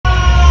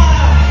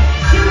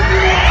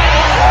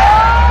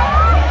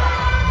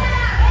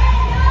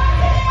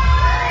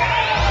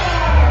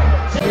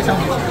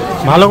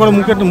ভালো করে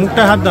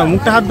মুখটা হাত দাও,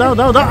 মুখটা হাত দাও,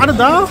 দাও দাও, আরে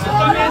দাও।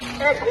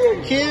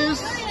 Kiss.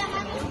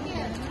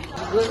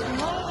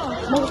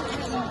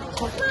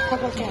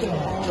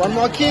 One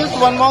more kiss,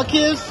 one more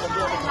kiss.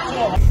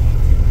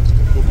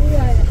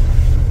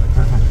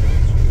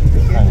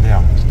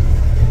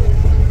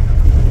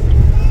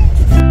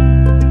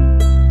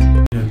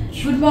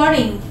 Good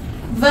morning.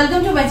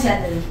 Welcome to my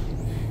channel.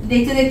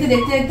 দেখতে দেখতে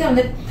দেখতে দেখতে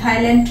আমাদের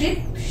থাইল্যান্ড ট্রিপ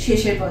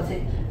শেষের পথে।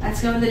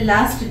 আজকে আমাদের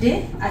লাস্ট ডে।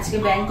 আজকে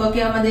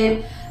ব্যাংককে আমাদের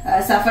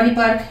সাফারি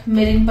পার্ক,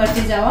 মেরিন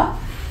পার্কে যাওয়া।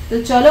 তো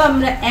চলো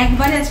আমরা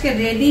একবারে আজকে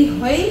রেডি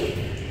হই,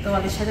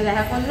 তোমাদের সাথে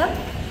দেখা করলাম।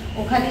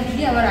 ওখানে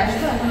গিয়ে আবার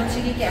আসবো। এখন হচ্ছে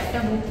কি ক্যাবটা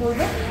বুক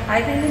করবো।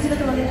 আরেকটা জিনিস যেটা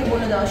তোমাদেরকে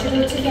বলে দেওয়া, সেটা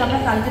হচ্ছে কি আমরা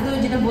কালকে তো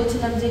যেটা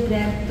বলছিলাম যে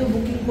গ্র্যাব তো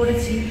বুকিং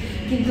করেছি,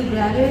 কিন্তু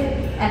গ্র্যাবে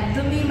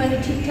একদমই মানে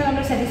ঠিকঠাক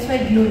আমরা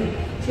স্যাটিসফাইড নই।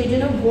 সেই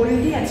জন্য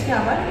গোল্ডই আজকে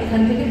আবার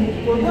এখান থেকে বুক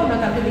করবো, আমরা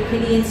কালকে দেখে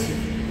নিয়েছি।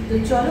 তো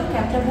চলো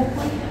ক্যাবটা বুক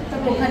করি,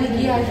 তারপর ওখানে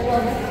গিয়ে আসবো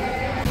আবার।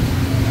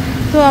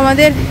 তো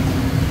আমাদের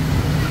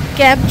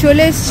ক্যাব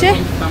চলে এসছে,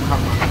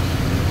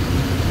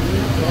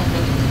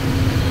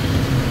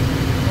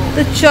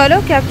 তো চলো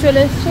ক্যাব চলে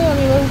এসছে।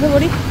 আমি এবার উঠে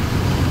পড়ি।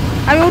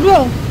 আমি উঠবো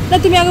না,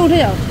 তুমি আগে উঠে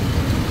যাও।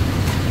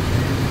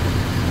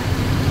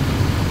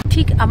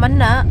 ঠিক আমার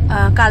না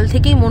কাল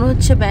থেকেই মনে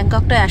হচ্ছে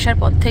ব্যাংককটায় আসার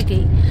পর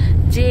থেকেই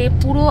যে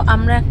পুরো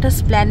আমরা একটা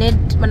স্প্ল্যানেড,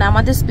 মানে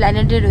আমাদের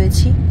স্প্ল্যানেডে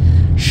রয়েছি।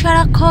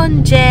 সারাক্ষণ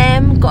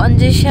জ্যাম,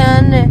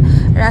 কনজেশন,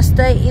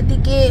 রাস্তায়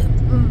এদিকে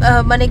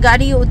মানে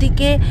গাড়ি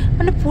ওদিকে,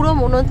 মানে পুরো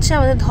মনে হচ্ছে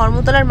আমাদের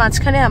ধর্মতলার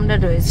মাঝখানে আমরা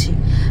রয়েছি।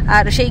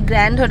 আর সেই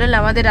গ্র্যান্ড হোটেল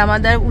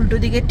আমাদের উল্টো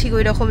দিকে ঠিক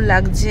ওই রকম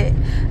লাগছে,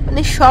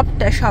 মানে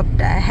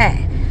সবটা হ্যাঁ।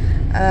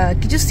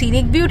 কিছু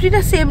সিনিক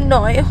বিউটিটা সেম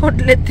নয়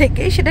হোটেলের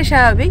থেকে, সেটা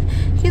স্বাভাবিক,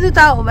 কিন্তু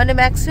তাও মানে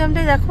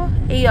ম্যাক্সিমামটাই দেখো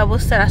এই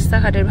অবস্থা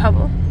রাস্তাঘাটের,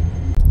 ভাবো।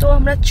 তো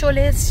আমরা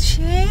চলে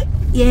এসেছি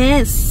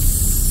ইয়েস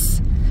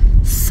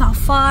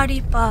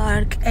সাফারি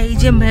পার্ক, এই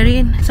যে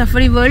মেরিন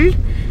সাফারি ওয়ার্ল্ড,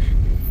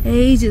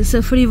 এই যে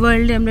সাফারি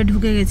ওয়ার্ল্ডে আমরা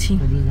ঢুকে গেছি।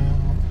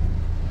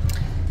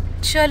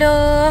 চলো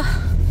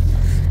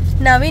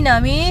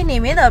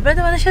নেমে তারপরে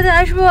তোমাদের সাথে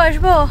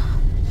আসবো।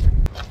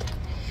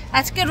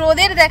 আজকে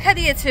রোদের দেখা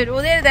দিয়েছে,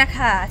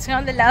 আজকে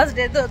আমাদের লাস্ট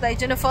ডে, তো তাই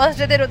জন্য ফার্স্ট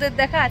ডেতে রোদের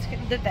দেখা, আজকে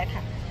রোদের দেখা।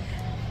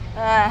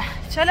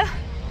 চলো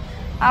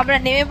আমরা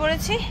নেমে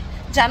পড়েছি।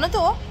 জানো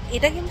তো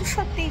এটা কিন্তু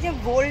সত্যি যে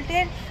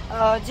বোল্টের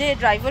যে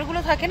ড্রাইভারগুলো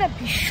থাকে না,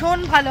 ভীষণ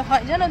ভালো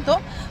হয় জানো তো,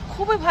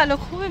 খুবই ভালো,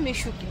 খুবই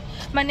মিশুকি,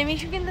 মানে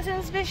মিশুকি ইন দ্য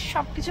সেন্স বেশ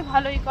সব কিছু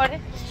ভালোই করে,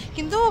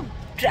 কিন্তু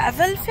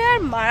ট্রাভেল ফেয়ার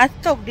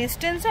মারাত্মক,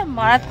 ডিস্টেন্সও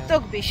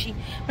মারাত্মক বেশি।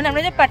 মানে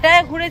আমরা যে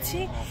পাটায়া ঘুরেছি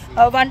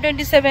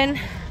 127,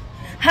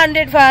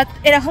 100 ভাত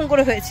এরকম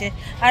করে হয়েছে,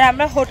 আর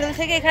আমরা হোটেল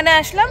থেকে এখানে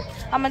আসলাম,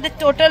 আমাদের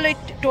টোটাল ওই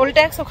টোল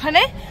ট্যাক্স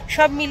ওখানে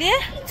সব মিলিয়ে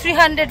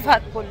 300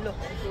 ভাত পড়লো,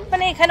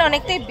 মানে এখানে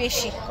অনেকটাই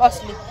বেশি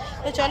কস্টলি।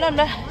 তো চলো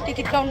আমরা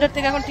টিকিট কাউন্টার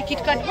থেকে এখন টিকিট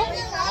কাটবো।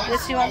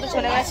 শ্রীমন্ত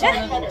চলে গেছে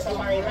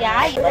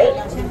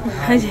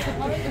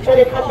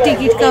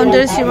টিকিট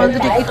কাউন্টারে, শ্রীমন্ত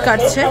টিকিট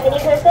কাটছে।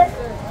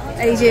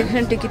 এই যে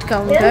এখানে টিকিট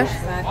কাউন্টার।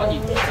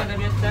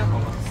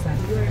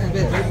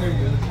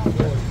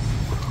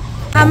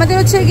 আমাদের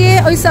হচ্ছে গিয়ে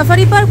ওই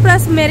safari park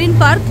plus marine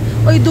park,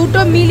 ওই দুটো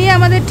মিলিয়ে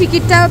আমাদের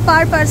টিকিটটা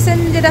পার পার্সন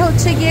যেটা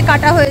হচ্ছে গিয়ে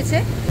কাটা হয়েছে।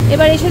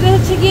 এবার এর সাথে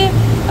হচ্ছে গিয়ে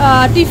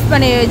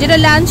মানে যেটা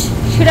লাঞ্চ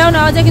সেটাও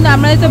নেওয়া যায়, কিন্তু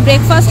আমাদের তো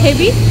ব্রেকফাস্ট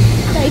হেভি,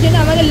 তাই জন্য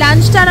আমাদের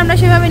লাঞ্চটা আর আমরা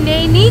সেভাবে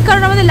নেইনি,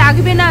 কারণ আমাদের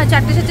লাগবে না,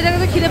 4:30 টাকা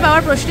তো খিদে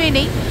পাওয়ার প্রশ্নই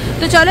নেই।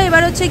 তো চলো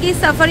এবার হচ্ছে কি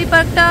সাফারি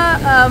পার্কটা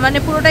মানে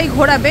পুরোটাই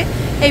ঘোরাবে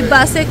এই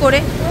বাসে করে।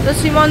 তো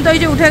শ্রীমন্ত ওই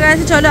যে উঠে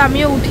গেছে, চলো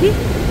আমিও উঠি।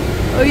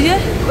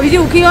 ওই যে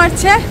উঠি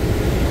মারছে।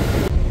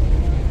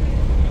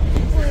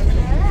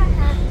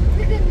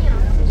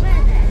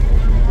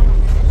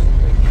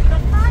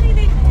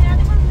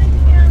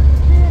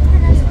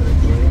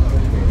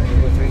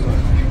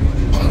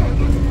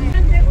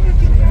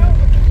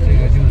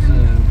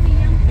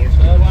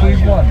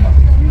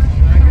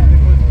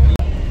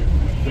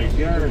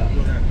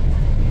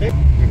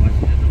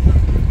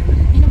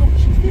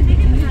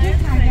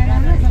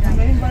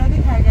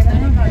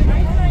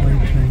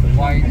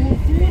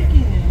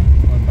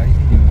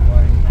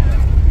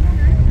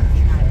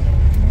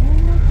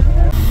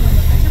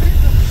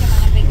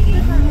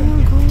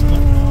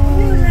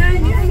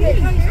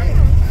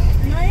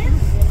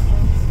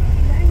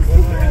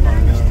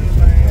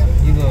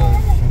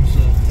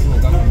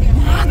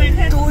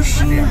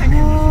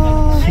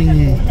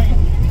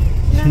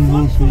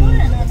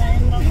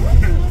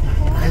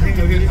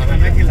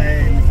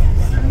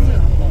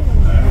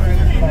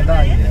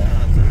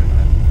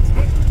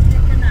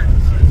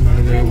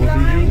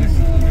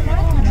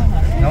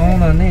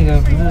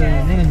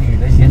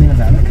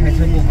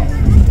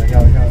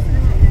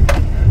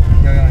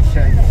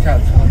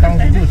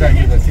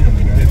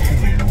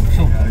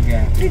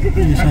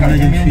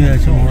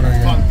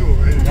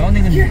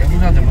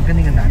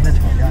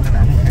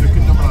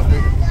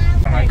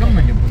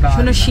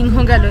 শোনো সিংহ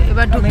গেল,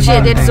 এবার ঢুকছে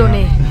এদের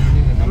জোনে,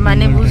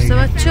 মানে বুঝতে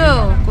পারছো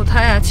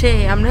কোথায় আছে।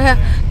 আমরা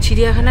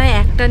চিড়িয়াখানায়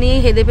একটা নিয়ে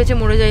হেদে পেঁচে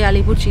মরে যাই,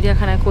 আলিপুর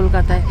চিড়িয়াখানায়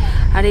কলকাতায়,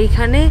 আর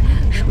এইখানে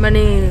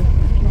মানে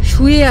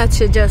শুয়ে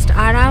আছে, জাস্ট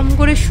আরাম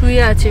করে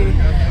শুয়ে আছে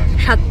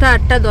 7টা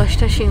 8টা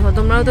 10টা সিংহ,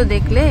 তোমরাও তো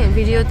দেখলে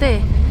ভিডিওতে।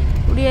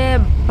 উড়িয়ে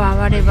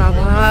বাবা রে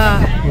বাবা।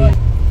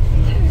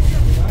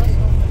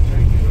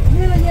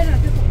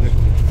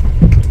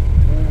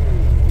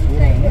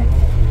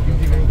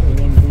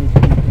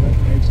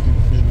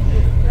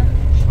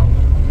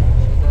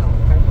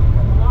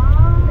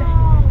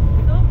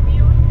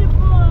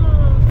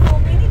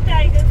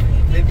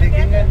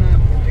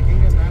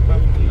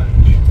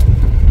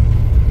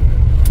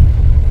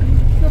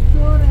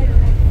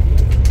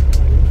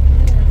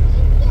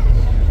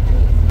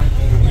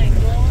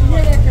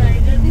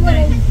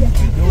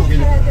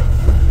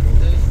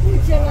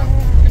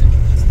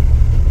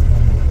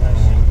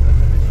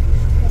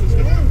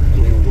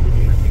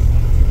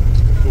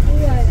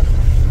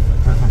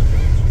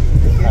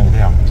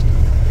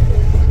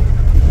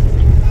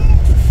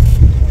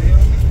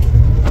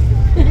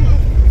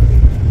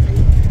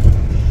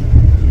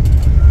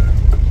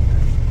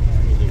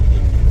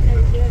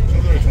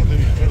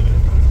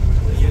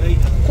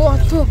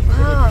 কত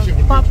ভাব,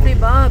 বাপরে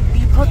বাপ,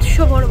 বিভৎস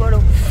বড় বড়।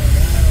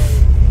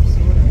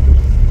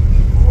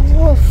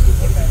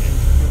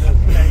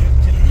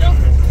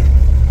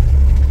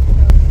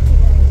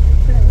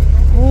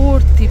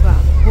 ভর্তি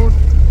বাপ,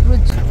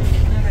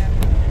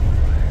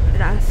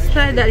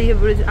 রাস্তায় দাঁড়িয়ে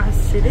পড়ে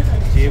আসছে রে।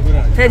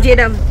 হ্যাঁ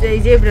জেরাম,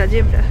 জেব্রা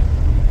জেব্রা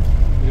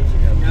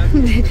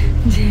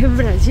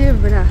জেব্রা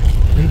জেব্রা।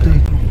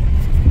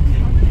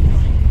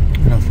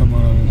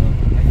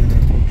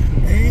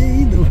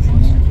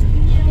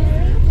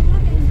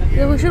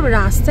 দেখো সব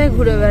রাস্তায়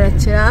ঘুরে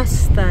বেড়াচ্ছে,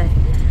 রাস্তায়।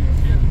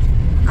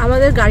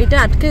 আমাদের গাড়িটা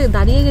আটকে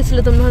দাঁড়িয়ে গেছিল,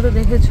 তোমরা হয়তো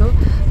দেখেছো,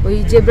 ওই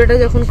জেব্রাটা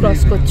যখন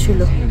ক্রস করছিল।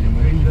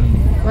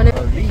 মানে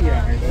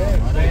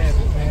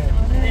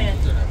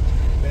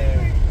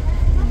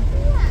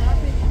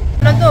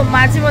তো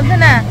মাঝে মধ্যে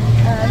না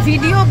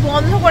ভিডিও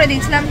বন্ধ করে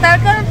দিয়েছিলাম, তার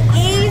কারণ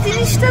এই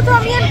জিনিসটা তো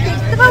আমি আর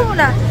দেখতে পাবো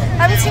না।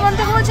 আমি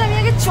সীমান্তকে বলছি আমি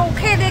আগে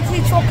চোখে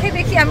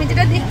দেখি, আমি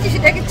যেটা দেখছি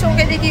সেটাকে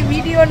চোখে দেখি,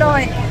 ভিডিও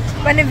নয়।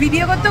 মানে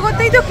ভিডিও করতে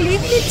করতেই তো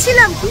ক্লিপ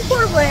নিচ্ছিলাম, কি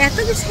করবো এত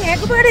কিছু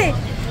একবারে।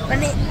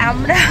 মানে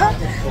আমরা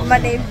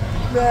মানে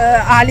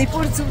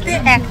আলিপুর জুতে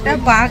একটা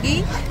বাঘই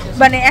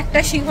মানে একটা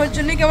সিংহর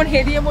জন্য কেমন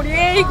হেরিয়ে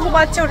মরিয়ে এই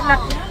ঘুমাচ্ছে ওঠে না।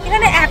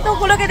 এখানে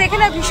এতগুলোকে দেখে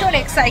না ভীষণ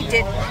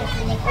এক্সাইটেড,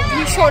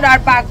 ভীষণ। আর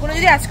বাঘগুলো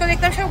যদি আজকেও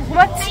দেখতাম সব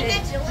ঘুমাচ্ছে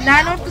না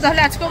নড়তো,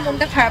 তাহলে আজকেও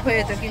মনটা খারাপ হয়ে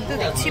যেত। কিন্তু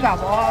দেখছি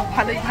বাবা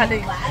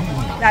ভালোই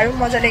দারুণ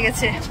মজা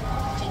লেগেছে।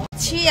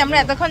 আমরা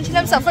এতক্ষণ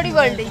ছিলাম safari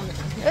ওয়ার্ল্ডেই,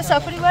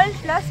 safari world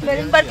plus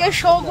marine পার্কের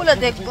শো গুলো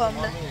দেখবো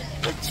আমরা।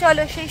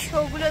 চলো সেই শো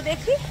গুলো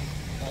দেখি,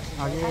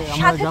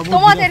 সাথে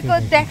তোমাদেরকেও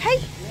দেখাই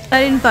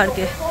মেরিন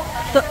পার্কে।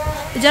 তো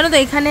জানো তো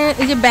এখানে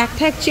এই যে ব্যাগ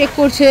ট্যাগ চেক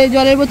করছে,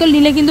 জলের বোতল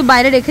নিলে কিন্তু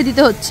বাইরে রেখে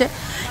দিতে হচ্ছে।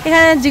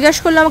 এখানে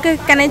জিজ্ঞাসা করলো আমাকে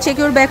can I check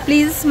your bag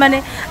please. মানে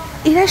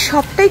এরা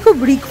সবটাই খুব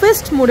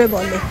রিকোয়েস্ট মোডে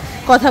বলে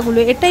কথাগুলো,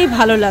 এটাই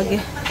ভালো লাগে।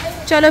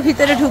 চলো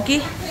ভিতরে ঢুকি।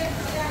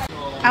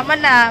 আমার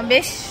না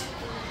বেশ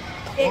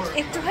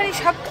একটুখানি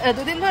সব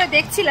দুদিন ধরে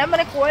দেখছিলাম,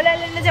 মানে কোয়েল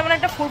আইল্যান্ডে যেমন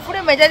একটা ফুরফুরে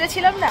মেজাজে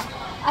ছিলাম না,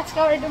 আজকে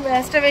আমার একটু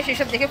মেজাজটা বেশ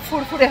এসব দেখে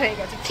ফুরফুরে হয়ে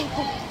গেছে। ঠিক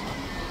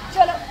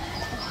চলো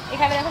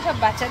এখানে দেখো সব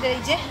বাচ্চাদের,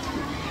 এই যে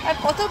আর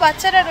কত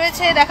বাচ্চারা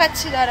রয়েছে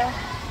দেখাচ্ছি দাঁড়াও।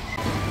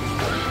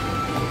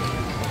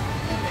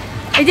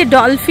 এই যে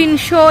ডলফিন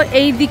শো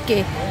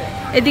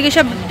এদিকে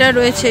সবটা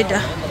রয়েছে। এটা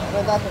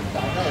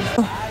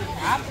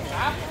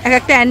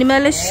একটা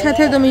অ্যানিম্যালের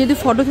সাথে তুমি যদি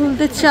ফটো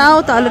তুলতে চাও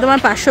তাহলে তোমার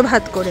 500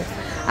 ভাত করে।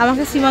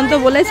 আমাকে সীমান্ত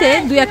বলেছে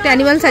 2-1টা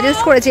অ্যানিম্যাল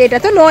সাজেস্ট করেছে, এটা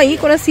তো নয়,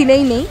 কোনো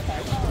সিনেই নেই।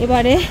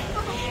 এবারে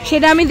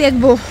সেটা আমি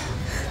দেখবো।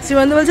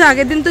 সীমান্ত বলছে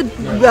আগের দিন তো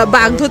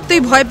বাঘ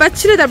ধরতেই ভয়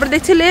পাচ্ছিল, তারপর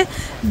দেখছিলে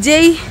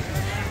যেই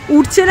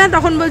উঠছে না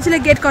তখন বলছিলে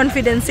গেট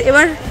কনফিডেন্স।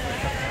 এবার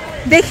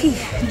দেখি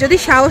যদি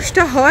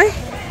সাহসটা হয়,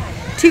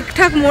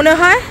 ঠিকঠাক মনে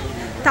হয়,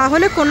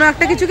 তাহলে কোনো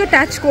একটা কিছুকে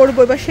টাচ করবো।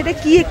 এবার সেটা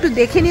কি একটু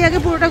দেখে নিই আগে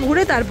পুরোটা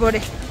ঘুরে, তারপরে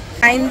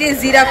আইন দিয়ে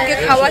জিরাফকে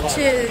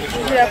খাওয়াচ্ছে।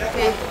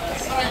 জিরাফকে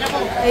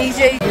এই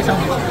যে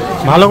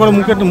ভালো করে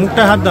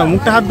মুখটা হাত দাও,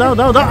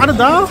 দাও দাও, আরে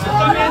দাও,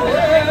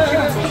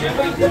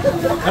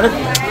 আরে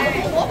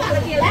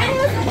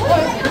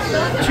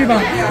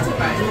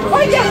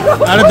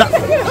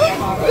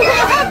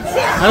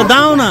আরে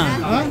দাও না।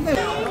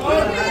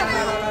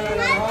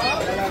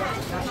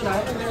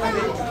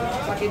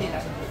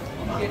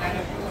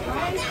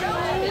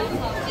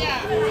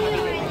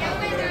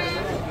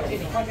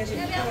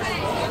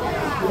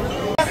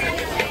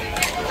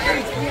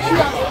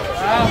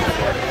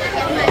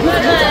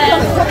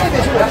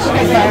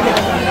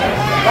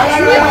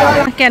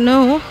 কেন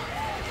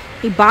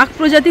এই বাঘ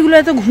প্রজাতিগুলো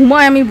এত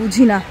ঘুমায় আমি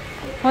বুঝি না।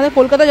 আমাদের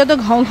কলকাতা যত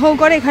ঘাউ ঘাউ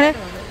করে, এখানে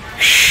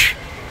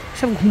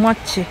সব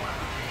ঘুমাচ্ছে।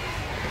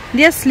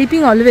 দে আর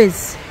স্লিপিং অলওয়েজ।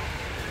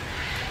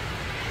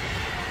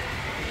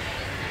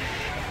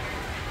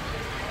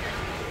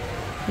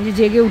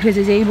 জেগে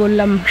উঠেছে, যেই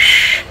বললাম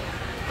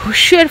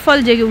হুঁশিয়ার ফল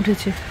জেগে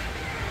উঠেছে।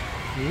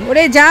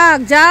 ওরে জাগ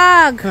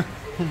জাগ,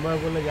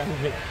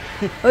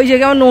 ওই যে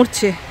কেমন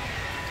নড়ছে।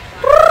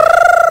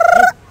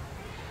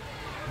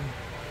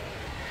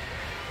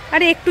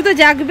 আরে একটু তো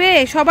জাগবে,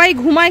 সবাই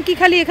ঘুমায় কি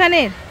খালি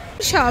এখানে?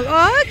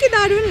 কি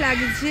দারুণ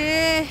লাগছে।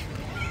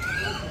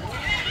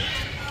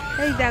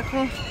 এই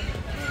দেখো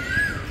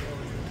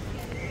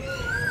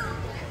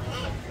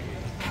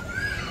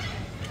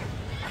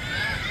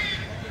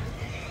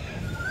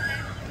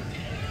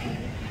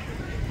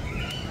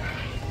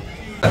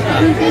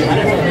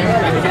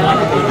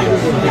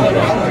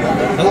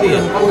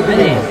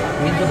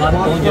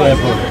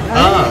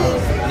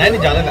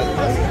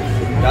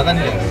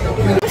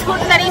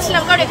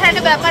দাঁড়িয়েছিলাম কারণ এখানে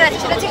একটা ব্যাপার আছে,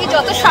 সেটা হচ্ছে কি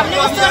যত সামনে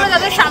বসতে পারবে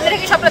তত সামনে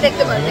থেকে সবটা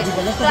দেখতে পারবে।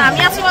 তো আমি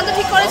আজকে বন্ধ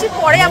ঠিক করেছি,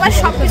 পরে আবার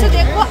সবকিছু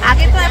দেখবো,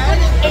 আগে তো এখন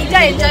এইটা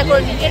এনজয়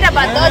করে নিই, এটা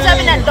বাদ দেওয়া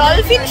যাবে না।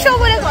 ডলফিন শো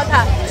বলে কথা,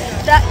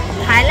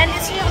 থাইল্যান্ড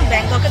এসেছি যখন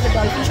ব্যাংককে, তো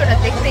ডলফিন শোটা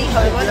দেখতেই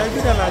হবে বলো।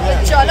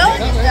 চলো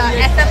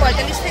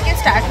 1:45 থেকে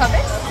স্টার্ট হবে।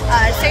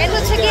 আর সেকেন্ড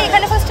হচ্ছে কি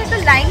এখানে ফার্স্ট একটা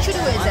লাইন শুরু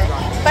হয়ে যায়,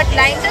 বাট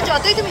লাইনটা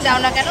যতই তুমি দাও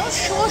না কেন,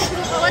 শো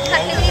শুরু হওয়ার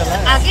 30 মিনিটস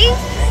আগেই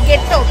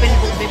গেটটা ওপেন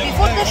করবে।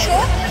 বিফোর দ্য শো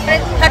মানে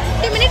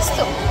 30 মিনিটস,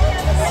 তো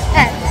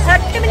হ্যাঁ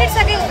 30 মিনিটস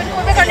আগে ওপেন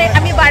করবে, কারণ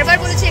আমি বারবার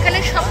বলেছি এখানে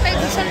সবটাই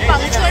ভীষণ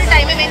পাংচুয়াল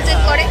টাইমে মেনটেন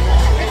করে।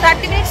 30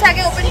 মিনিটস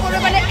আগে ওপেন করবে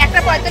মানে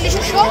 1:45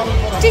 শো,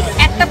 ঠিক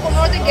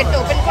 1:15 গেটটা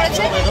ওপেন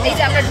করেছে। এই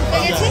যে আমরা ঢুকে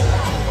গেছি,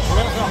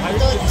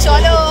 তো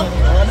চলো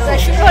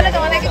শুরু হলে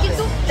তোমাদেরকে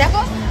কিন্তু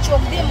দেখো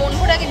চোখ দিয়ে মন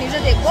ভরে আগে নিজে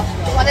দেখবো,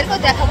 তোমাদেরকেও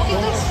দেখাবো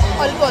কিন্তু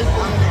অল্প অল্প,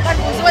 কারণ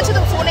বুঝতে পারছো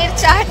তো ফোনের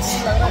চার্জ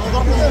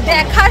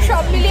দেখা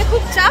সব মিলিয়ে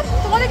খুব চাপ।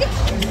 তোমাদেরকে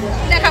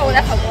দেখাবো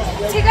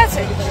ঠিক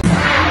আছে।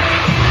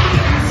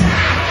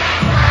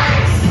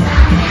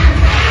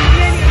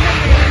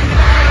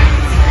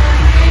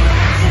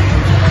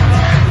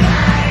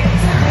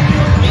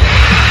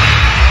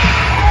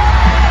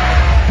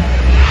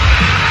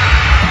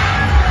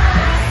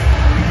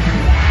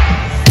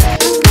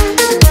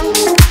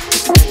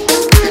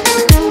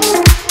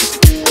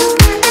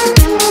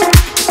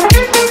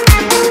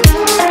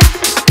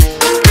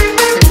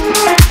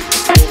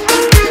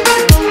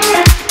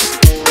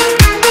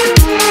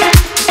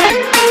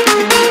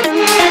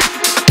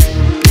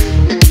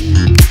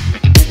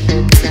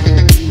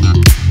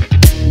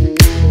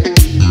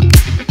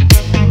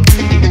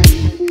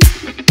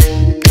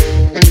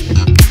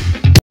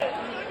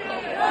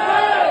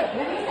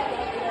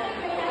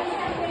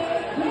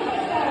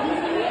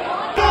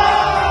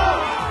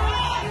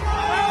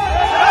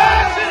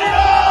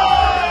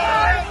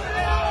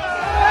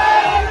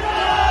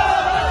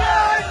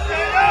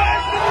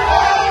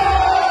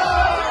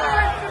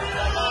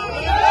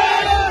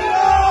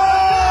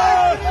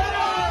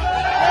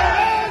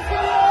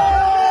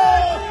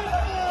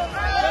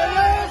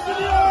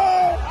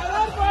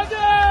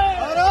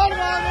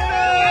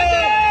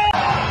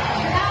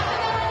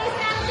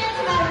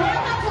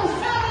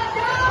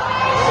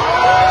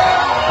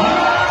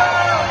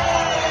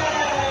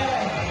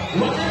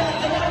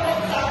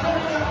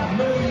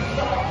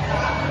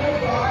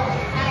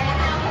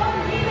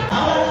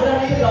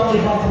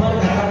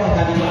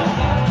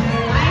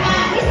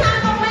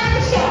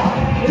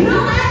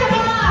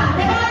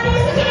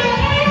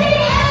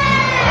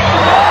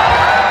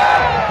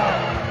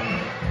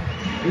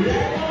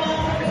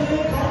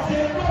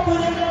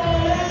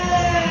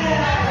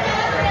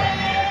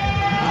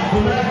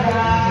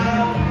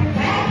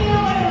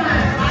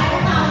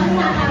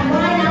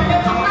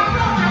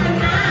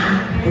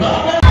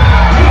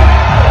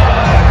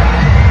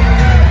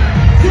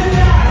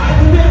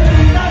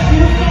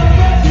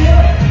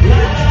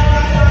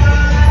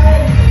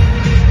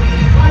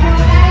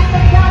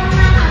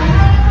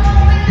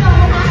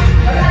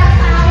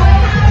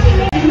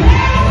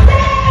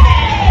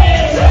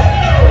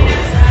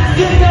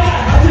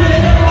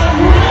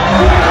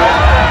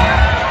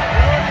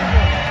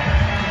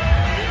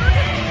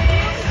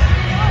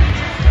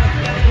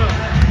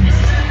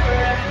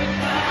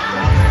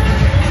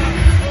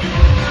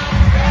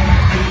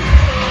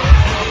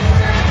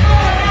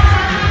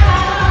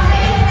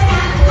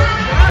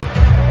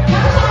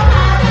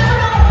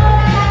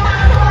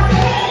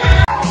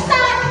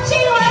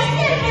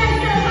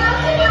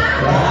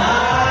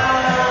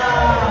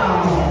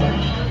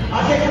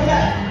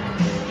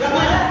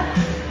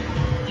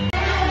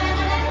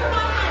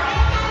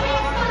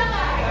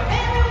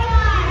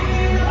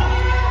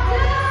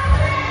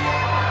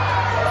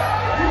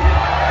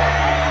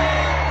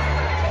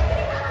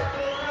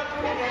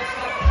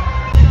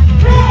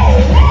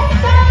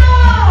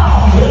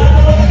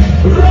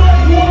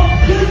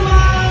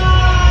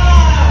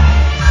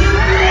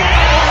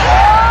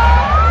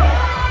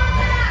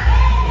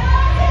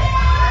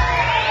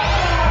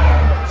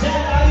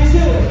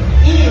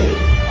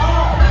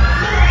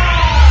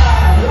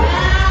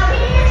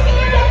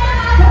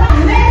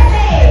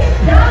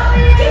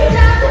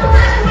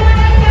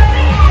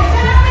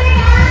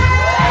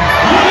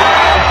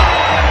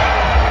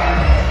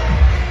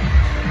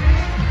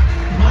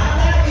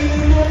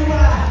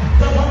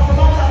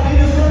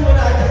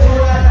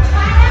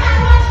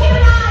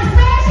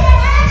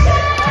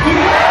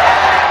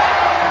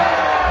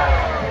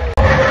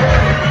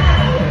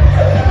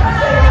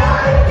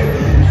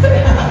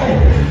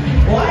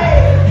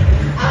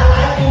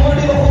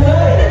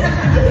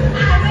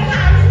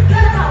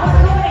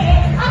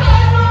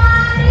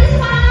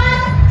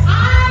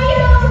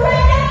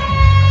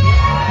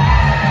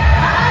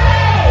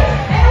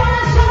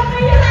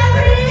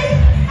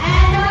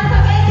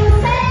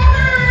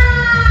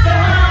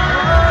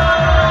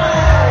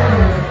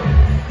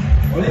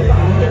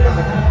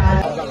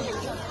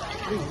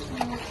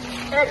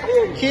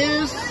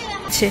 Kiss.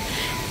 দিচ্ছে।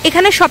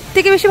 এখানে সব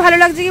থেকে বেশি ভালো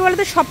লাগছে কি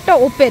বলতো, সবটা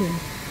ওপেন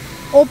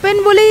ওপেন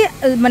বলেই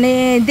মানে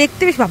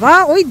দেখতে বেশ, বাবা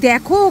ওই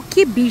দেখো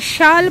কি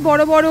বিশাল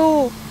বড় বড়।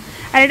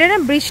 আর এটা না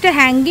ব্রিজটা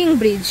হ্যাঙ্গিং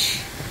ব্রিজ,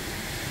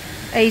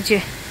 এই যে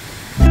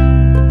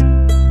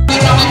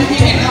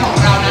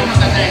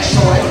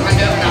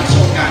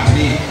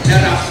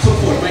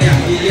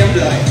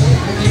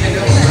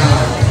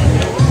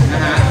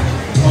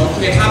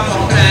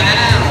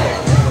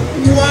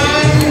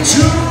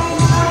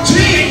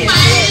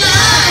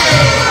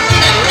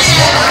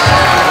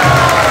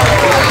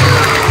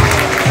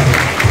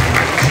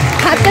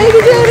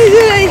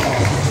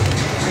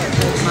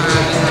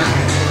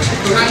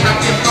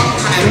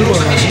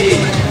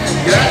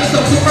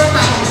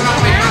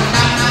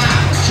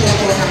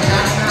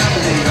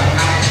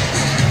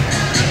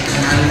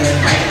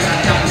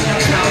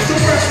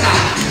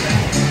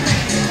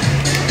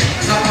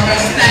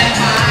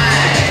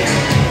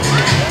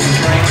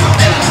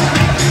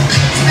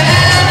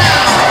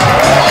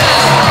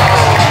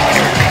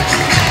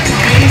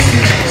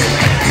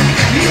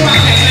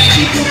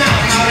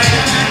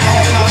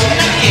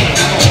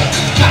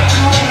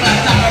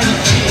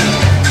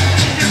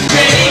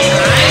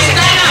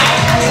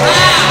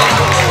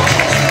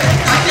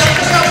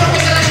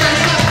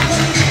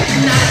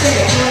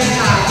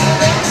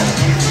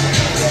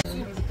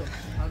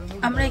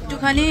আমরা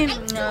একটুখানি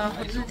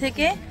হোটেল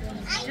থেকে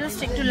জাস্ট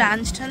একটু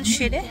লাঞ্চ টাঞ্চ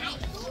সেরে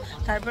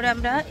তারপরে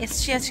আমরা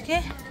এসছি আজকে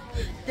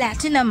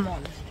প্ল্যাটিনাম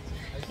মল।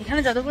 এখানে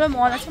যতগুলো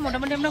মল আছে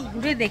মোটামুটি আমরা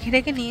ঘুরে দেখে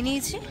দেখে নিয়ে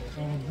নিয়েছি।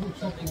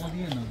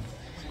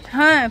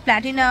 হ্যাঁ,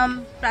 প্ল্যাটিনাম,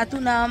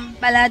 প্লাতুনাম,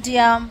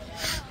 প্যালাডিয়াম।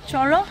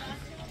 চলো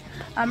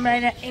আমরা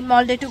এই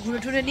মলটা একটু ঘুরে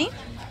টুরে নিই।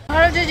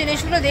 ধরো যে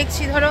জিনিসগুলো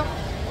দেখছি, ধরো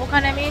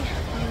ওখানে আমি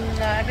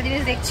একটা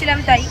জিনিস দেখছিলাম,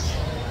 তাই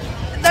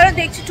ধরো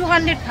দেখছি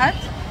 200 হাত,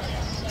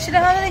 সেটা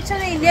হয়তো দেখছি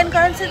ইন্ডিয়ান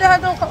কারেন্সিতে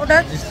হয়তো ওটা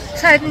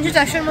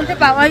 350-400-র মধ্যে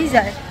পাওয়াই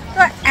যায়। তো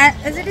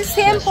অ্যাজ ইট ইজ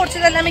সেম পড়ছে,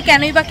 তাহলে আমি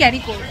কেনই বা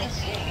ক্যারি করবো?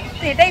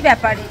 তো এটাই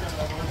ব্যাপারে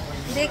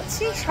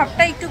দেখছি,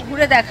 সবটা একটু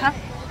ঘুরে দেখা।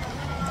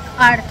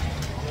 আর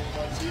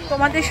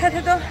তোমাদের সাথে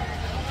তো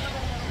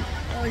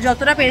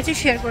যতটা পেরেছি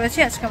শেয়ার করেছি।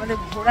 আজকে আমাদের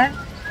ঘোরার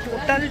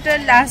টোটালটা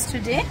লাস্ট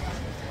ডে।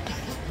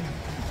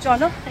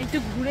 চলো একটু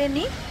ঘুরে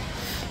নিই।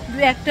 দু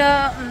একটা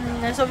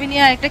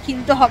সোভিনিয়ার একটা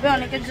কিনতে হবে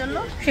অনেকের জন্য,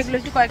 সেগুলো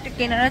একটু কয়েকটা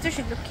কেনার আছে,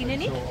 সেগুলো কিনে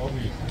নিই।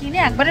 কিনে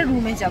একবারে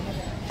রুমে যাব।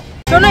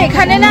 শোনো,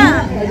 এখানে না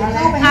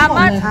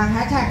আমার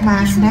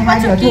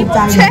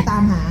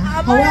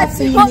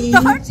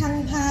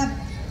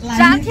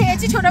যা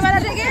খেয়েছি ছোটবেলা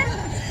থেকে,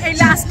 এই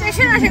লাস্ট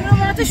স্টেশন আর সেগুলো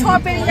মনে হচ্ছে সব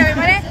বেরিয়ে যাবে।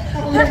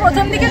 মানে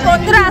প্রথম দিকে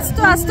বন্ধুরা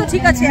আসতো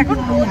ঠিক আছে, এখন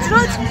রোজ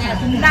রোজ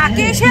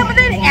নাকে এসে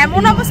আমাদের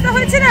এমন অবস্থা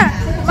হয়েছে না,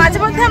 মাঝে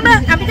মধ্যে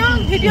আমি যখন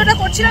ভিডিওটা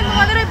করছিলাম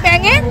তোমাদের ওই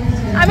ব্যাঙে,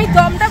 আমি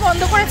দমটা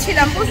বন্ধ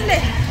করেছিলাম, বুঝলে?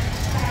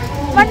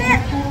 মানে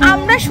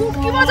আমরা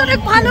শুটকি মাছ অনেক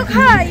ভালো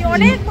খাই,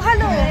 অনেক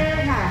ভালো।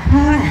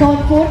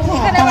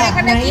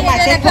 এখানে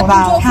একটা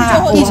পুজো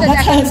হচ্ছে,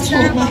 দেখাচ্ছি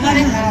না।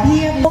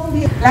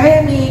 แล้วก็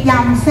ยังมีย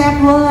ำแซ่บ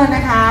เวอร์น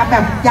ะคะแบ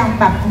บยำ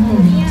แบบ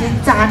จี๊ด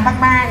จ๊าดม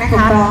ากๆนะค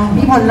ะ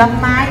มีผล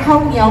ไม้ข้าว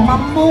เหนียวมะ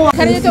ม่วง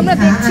এখানে যে তোমরা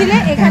দেখছিলে,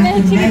 এখানে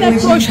হচ্ছে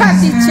প্রসাদ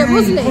দিচ্ছে,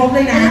 বুঝলে?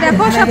 এই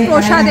দেখো সব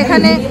প্রসাদ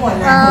এখানে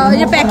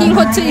যে প্যাকিং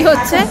হচ্ছে,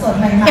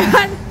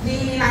 এবার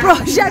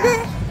প্রসাদে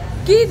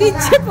কি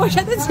দিচ্ছে,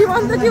 প্রসাদে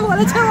জীবন্ত কি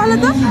বলেছে বলো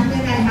তো?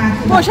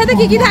 প্রসাদে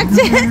কি কি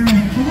থাকছে?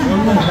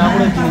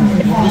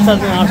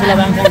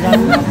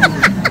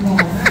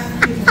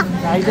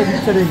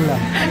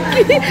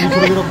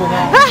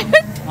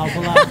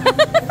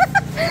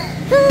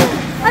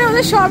 আরে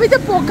ওদের সবই তো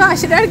পোকা,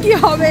 সেটা আর কি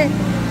হবে।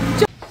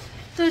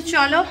 তো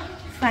চলো,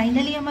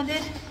 ফাইনালি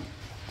আমাদের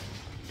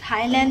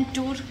থাইল্যান্ড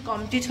ট্যুর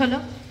কমপ্লিট হলো।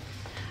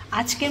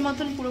 আজকের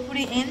মতন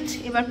পুরোপুরি এন্ড।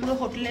 এবার পুরো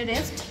হোটেলে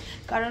রেস্ট,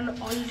 কারণ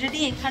অলরেডি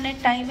এখানের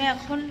টাইমে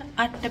এখন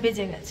 8টা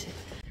বেজে গেছে।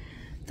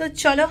 তো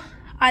চলো,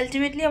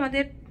 আলটিমেটলি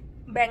আমাদের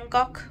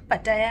ব্যাংকক,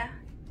 পাটায়া,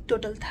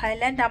 টোটাল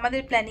থাইল্যান্ড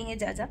আমাদের প্ল্যানিংয়ে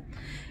যা যা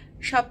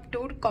সব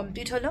ট্যুর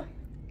কমপ্লিট হলো।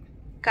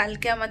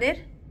 কালকে আমাদের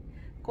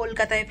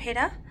কলকাতায়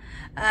ফেরা।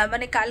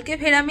 মানে কালকে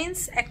ফেরা মিন্স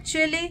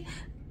অ্যাকচুয়ালি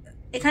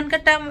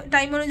এখানকার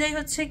টাইম অনুযায়ী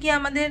হচ্ছে কি,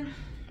 আমাদের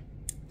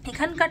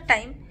এখানকার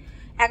টাইম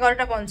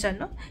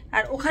 11:55,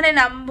 আর ওখানে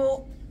নামবো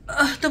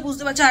তো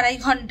বুঝতে পারছো 2.5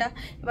 ঘন্টা।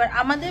 এবার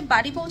আমাদের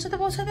বাড়ি পৌঁছাতে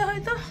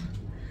হয়তো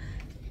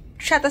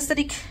 27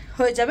 তারিখ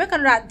হয়ে যাবে,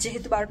 কারণ রাত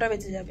যেহেতু 12টা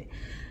বেজে যাবে।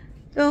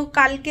 তো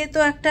কালকে তো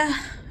একটা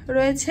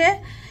রয়েছে,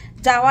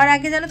 যাওয়ার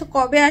আগে জানো তো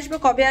কবে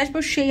আসবো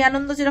সেই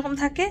আনন্দ যেরকম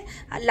থাকে,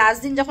 আর লাস্ট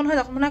দিন যখন হয়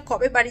তখন মনে হয়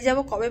কবে বাড়ি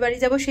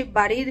যাব। সেই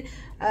বাড়ির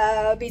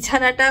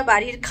বিছানাটা,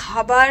 বাড়ির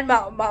খাবার,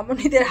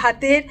 মামুনির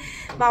হাতের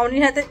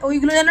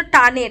ওইগুলো যেন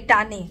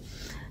টানে।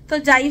 তো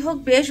যাই হোক,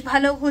 বেশ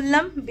ভালো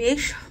ঘুরলাম,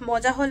 বেশ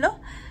মজা হলো,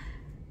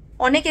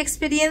 অনেক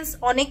এক্সপিরিয়েন্স,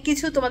 অনেক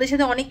কিছু তোমাদের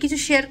সাথে অনেক কিছু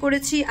শেয়ার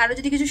করেছি। আরও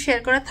যদি কিছু শেয়ার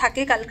করার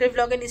থাকে কালকের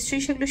ব্লগে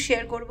নিশ্চয়ই সেগুলো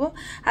শেয়ার করব।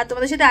 আর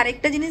তোমাদের সাথে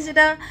আরেকটা জিনিস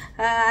যেটা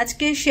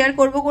আজকে শেয়ার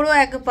করবো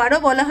একবারও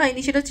বলা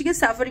হয়নি, সেটা হচ্ছে কি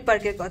সাফারি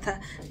পার্কের কথা।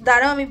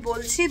 দাঁড়াও আমি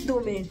বলছি 2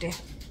 মিনিটে।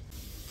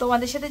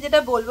 তোমাদের সাথে যেটা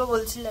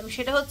বলছিলাম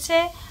সেটা হচ্ছে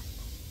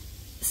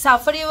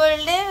সাফারি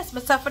ওয়ার্ল্ডে,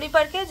 সাফারি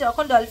পার্কে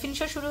যখন ডলফিন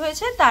শো শুরু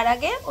হয়েছে তার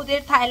আগে ওদের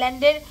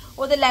থাইল্যান্ডের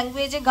ওদের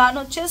ল্যাঙ্গুয়েজে গান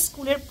হচ্ছে,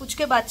 স্কুলের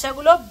পুচকে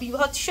বাচ্চাগুলো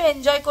বিভৎস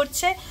এনজয়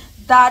করছে,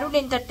 দারুণ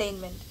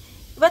এন্টারটেইনমেন্ট।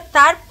 এবার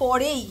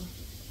তারপরেই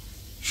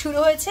শুরু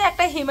হয়েছে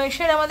একটা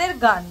হিমেশের আমাদের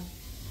গান,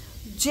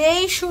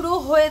 যেই শুরু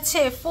হয়েছে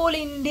ফুল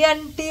ইন্ডিয়ান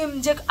টিম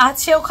যে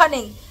আছে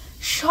ওখানেই,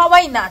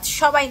 সবাই নাচ,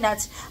 সবাই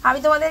নাচ। আমি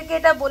তোমাদেরকে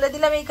এটা বলে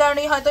দিলাম এই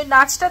কারণেই, হয়তো ওই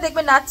নাচটা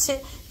দেখবে নাচছে,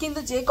 কিন্তু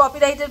যে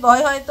কপিরাইটের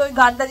ভয় হয়তো ওই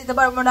গানটা দিতে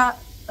পারবো না,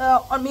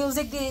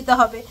 মিউজিক দিয়ে দিতে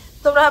হবে।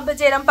 তোমরা ভাববে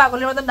যে এরম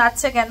পাগলের মতো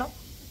নাচছে কেন।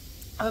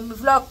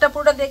 ব্লগটা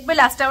পুরোটা দেখবে,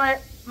 লাস্টে আমার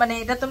মানে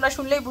এটা তোমরা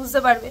শুনলেই বুঝতে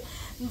পারবে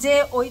যে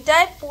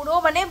ওইটায় পুরো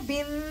মানে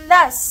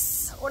বিন্দাস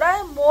ওরা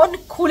মন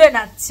খুলে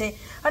নাচছে,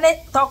 মানে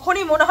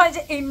তখনই মনে হয়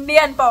যে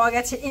ইন্ডিয়ান পাওয়া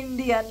গেছে,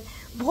 ইন্ডিয়ান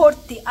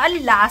ভর্তি। আর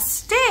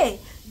লাস্টে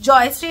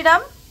জয়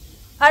শ্রীরাম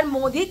আর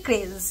মোদি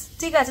ক্রেজ।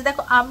 ঠিক আছে,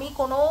 দেখো আমি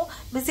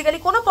বেসিক্যালি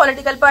কোনো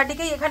পলিটিক্যাল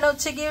পার্টিকেই এখানে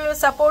হচ্ছে গিয়ে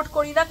সাপোর্ট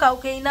করি না,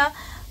 কাউকেই না,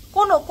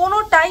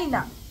 কোনোটাই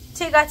না,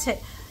 ঠিক আছে,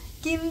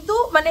 কিন্তু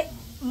মানে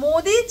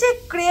মোদি যে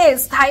ক্রেজ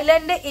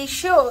থাইল্যান্ডে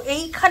এসেও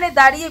এইখানে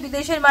দাঁড়িয়ে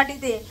বিদেশের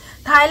মাটিতে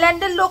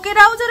থাইল্যান্ডের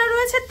লোকেরাও যারা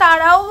রয়েছে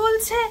তারাও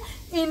বলছে,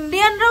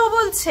 ইন্ডিয়ানরাও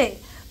বলছে,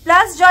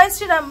 প্লাস জয়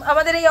শ্রীরাম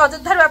আমাদের এই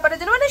অযোধ্যার ব্যাপারে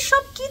যেন মানে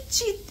সব কি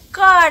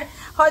চিৎকার।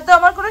 হয়তো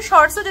আমার কোনো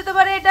শর্টসও যেতে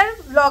পারে, এটার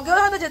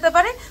ব্লগেও হয়তো যেতে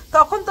পারে,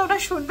 তখন তোমরা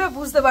শুনবে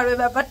বুঝতে পারবে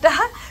ব্যাপারটা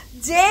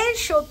যে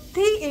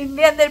সত্যি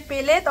ইন্ডিয়ানদের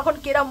পেলে তখন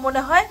কিরম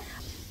মনে হয়।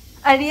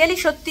 আর রিয়েলি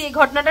সত্যি এই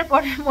ঘটনাটার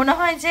পরে মনে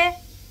হয় যে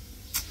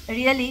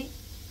really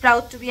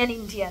proud to be an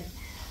Indian,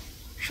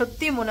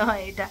 সত্যি মনে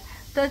হয় এটা।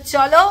 তো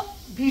চলো,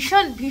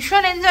 ভীষণ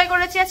ভীষণ এনজয়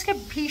করেছি আজকে,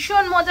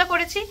 ভীষণ মজা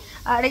করেছি।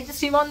 আর এই যে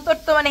শ্রীমন্তর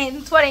তো মানে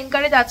হেন্সওয়ার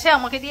এনকারেজ আছে,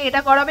 আমাকে দিয়ে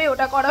এটা করাবে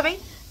ওটা করাবেই,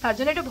 তার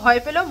জন্য একটু ভয়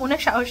পেলেও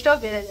মনের সাহসটাও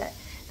বেড়ে যায়।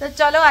 তো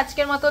চলো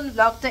আজকের মতন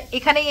ব্লগটা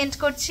এখানেই এন্ড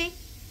করছি,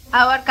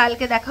 আবার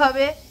কালকে দেখা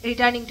হবে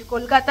রিটার্নিং টু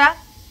কলকাতা।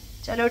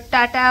 চলো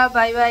tata,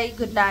 bye bye,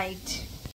 good night.